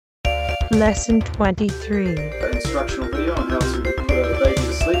Lesson 23. An instructional video on how to put a baby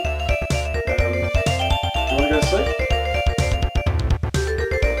to sleep. Do you want to go to sleep?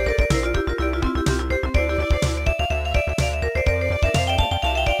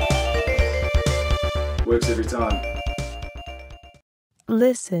 Works every time.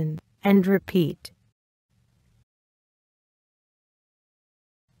 Listen and repeat.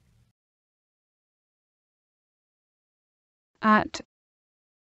 At,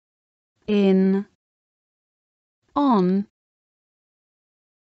 in, on,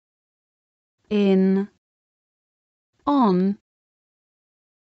 in, on.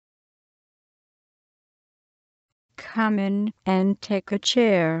 Come in and take a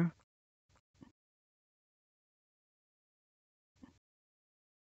chair.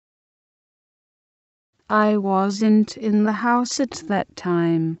 I wasn't in the house at that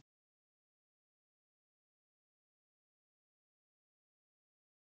time.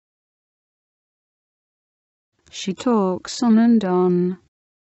 She talks on and on.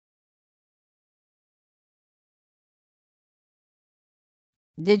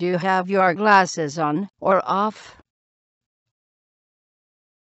 Did you have your glasses on or off?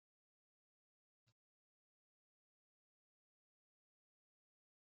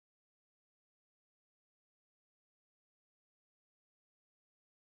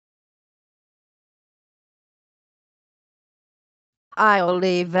 I'll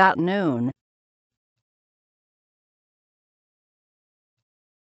leave at noon.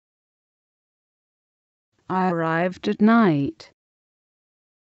 I arrived at night.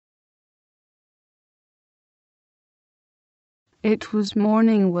 It was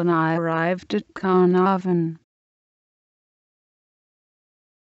morning when I arrived at Carnarvon.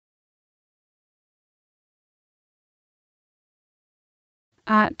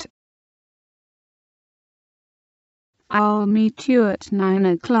 At, I'll meet you at 9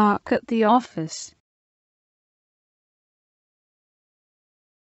 o'clock at the office.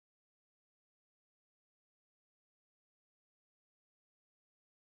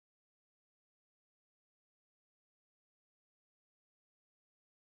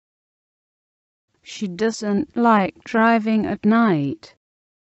 She doesn't like driving at night.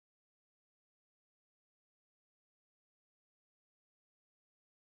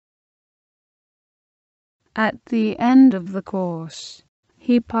 At the end of the course,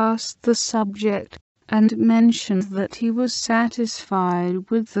 he passed the subject and mentioned that he was satisfied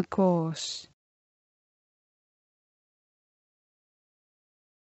with the course.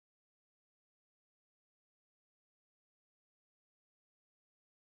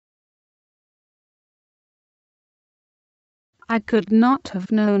 I could not have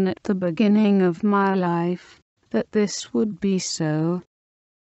known at the beginning of my life that this would be so.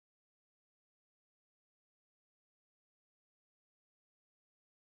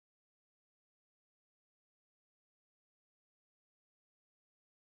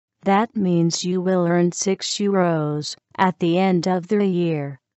 That means you will earn €6 at the end of the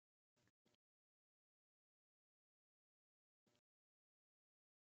year.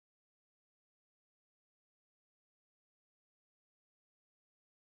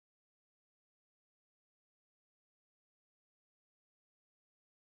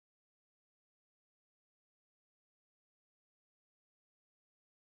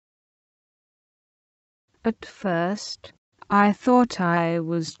 At first, I thought I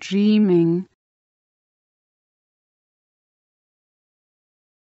was dreaming.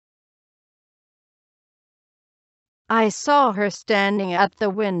 I saw her standing at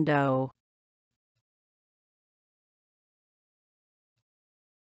the window.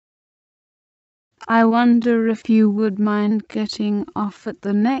 I wonder if you would mind getting off at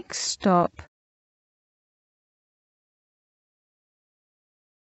the next stop.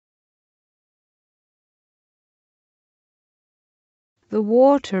 The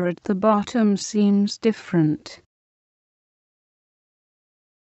water at the bottom seems different.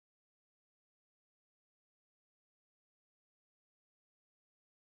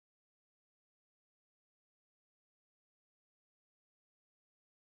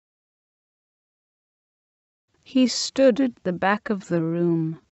 He stood at the back of the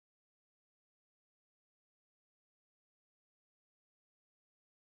room.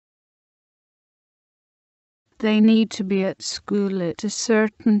 They need to be at school at a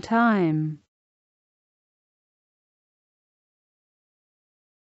certain time.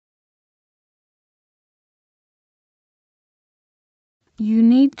 You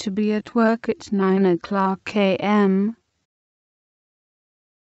need to be at work at 9 o'clock a.m.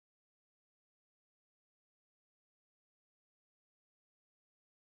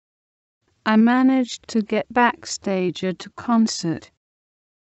 I managed to get backstage at a concert.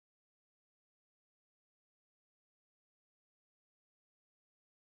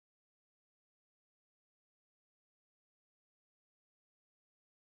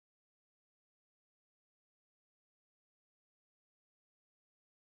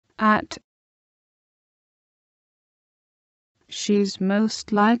 At. She's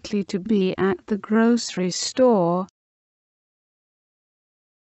most likely to be at the grocery store.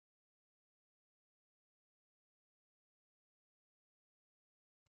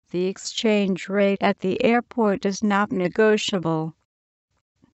 The exchange rate at the airport is not negotiable.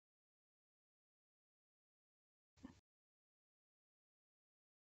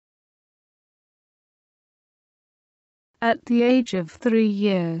 At the age of 3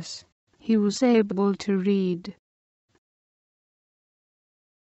 years, he was able to read.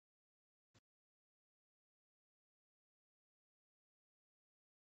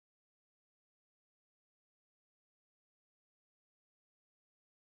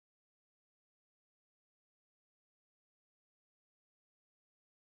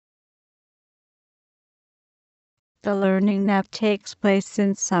 The learning that takes place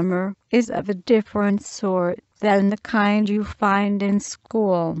in summer is of a different sort than the kind you find in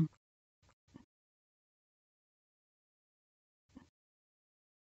school.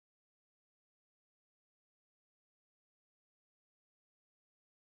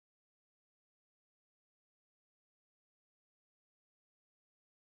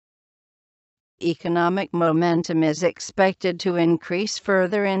 Economic momentum is expected to increase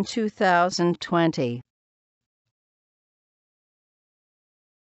further in 2020.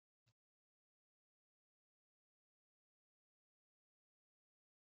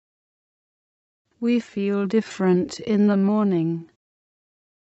 We feel different in the morning.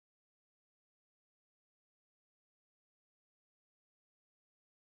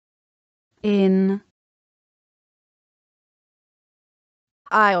 In.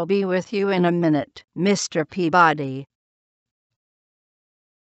 I'll be with you in a minute, Mr. Peabody.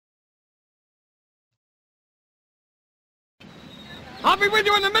 I'll be with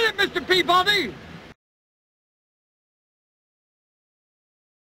you in a minute, Mr. Peabody!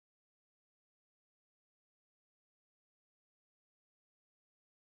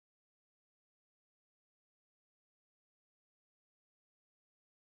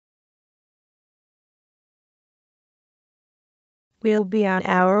 We'll be on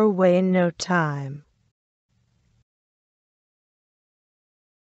our way in no time.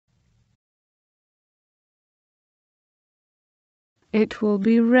 It will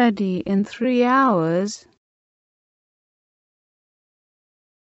be ready in 3 hours.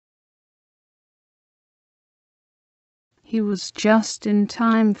 He was just in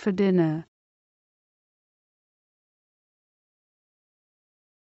time for dinner.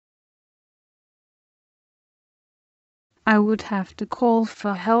 I would have to call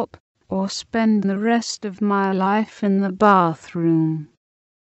for help or spend the rest of my life in the bathroom.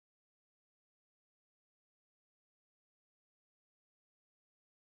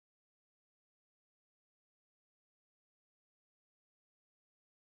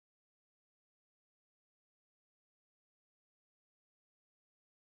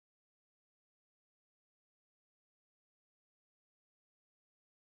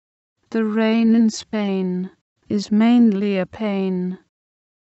 The rain in Spain is mainly a pain.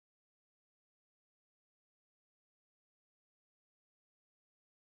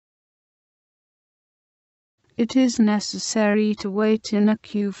 It is necessary to wait in a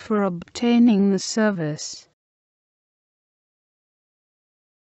queue for obtaining the service.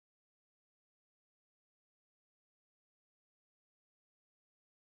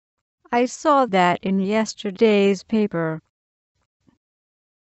 I saw that in yesterday's paper.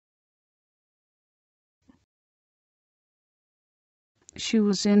 She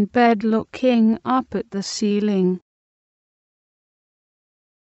was in bed looking up at the ceiling.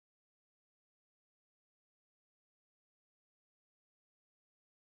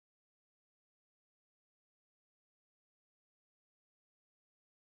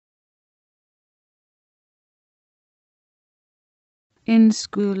 In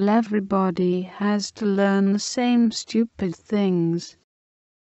school, everybody has to learn the same stupid things.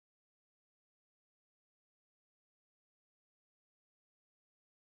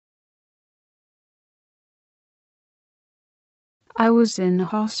 I was in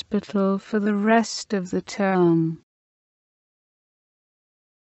hospital for the rest of the term.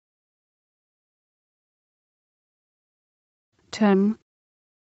 Term.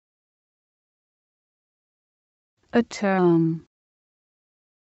 A term.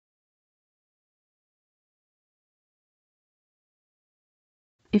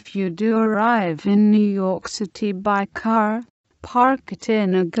 If you do arrive in New York City by car, park it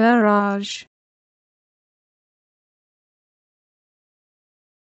in a garage.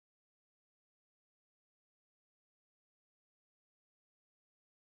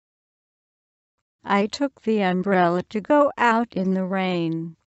 I took the umbrella to go out in the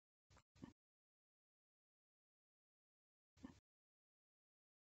rain.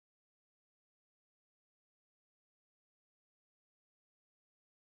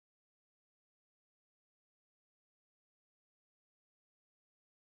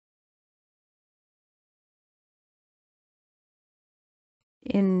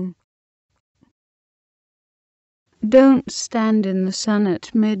 in, Don't stand in the sun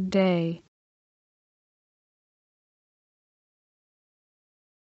at midday.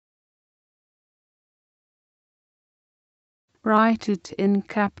 Write it in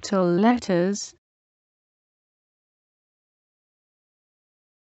capital letters.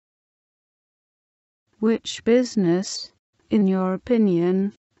 Which business, in your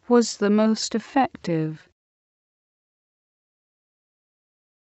opinion, was the most effective?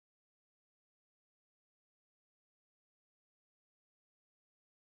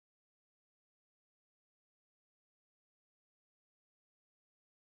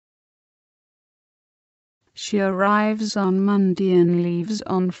 She arrives on Monday and leaves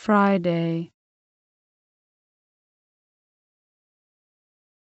on Friday.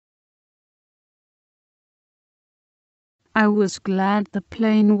 I was glad the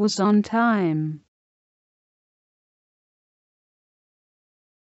plane was on time.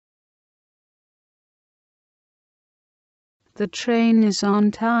 The train is on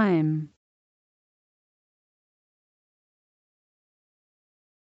time.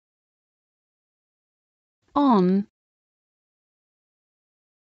 On.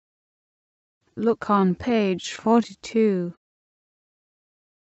 Look on page 42.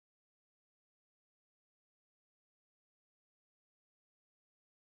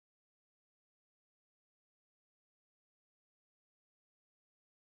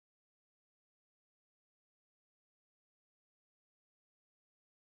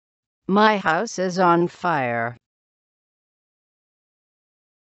 My house is on fire.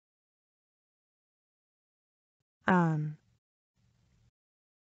 On.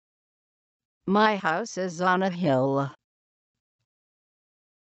 My house is on a hill.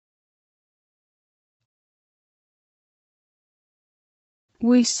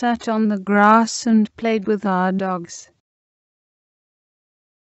 We sat on the grass and played with our dogs.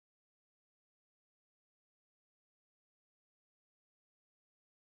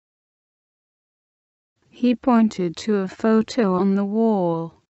 He pointed to a photo on the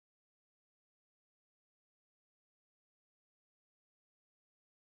wall.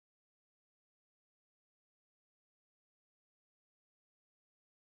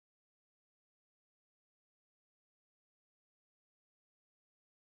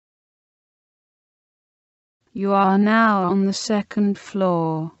 You are now on the second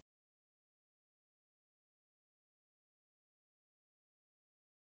floor.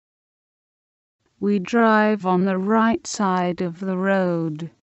 We drive on the right side of the road.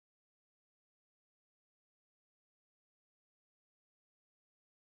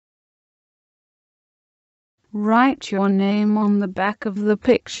 Write your name on the back of the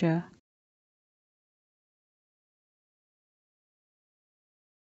picture.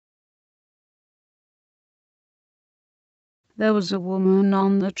 There was a woman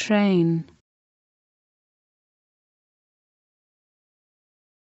on the train.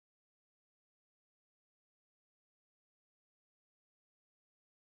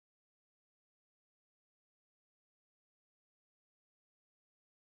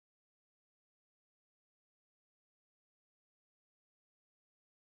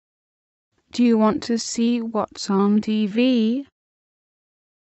 Do you want to see what's on TV?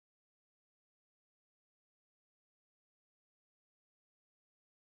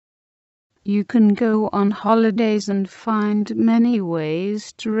 You can go on holidays and find many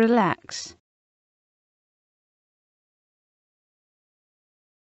ways to relax.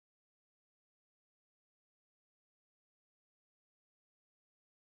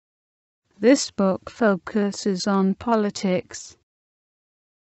 This book focuses on politics.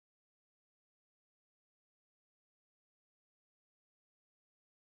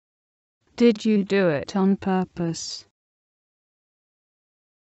 Did you do it on purpose?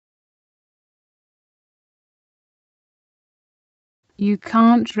 You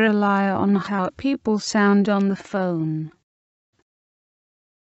can't rely on how people sound on the phone.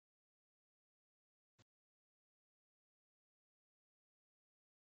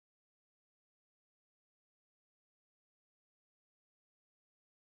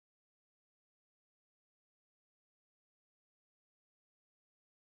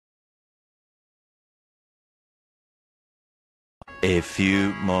 A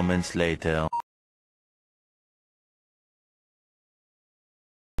few moments later.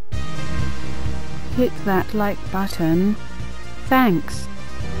 Hit that like button. Thanks.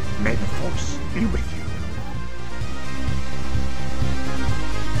 May the force be with you.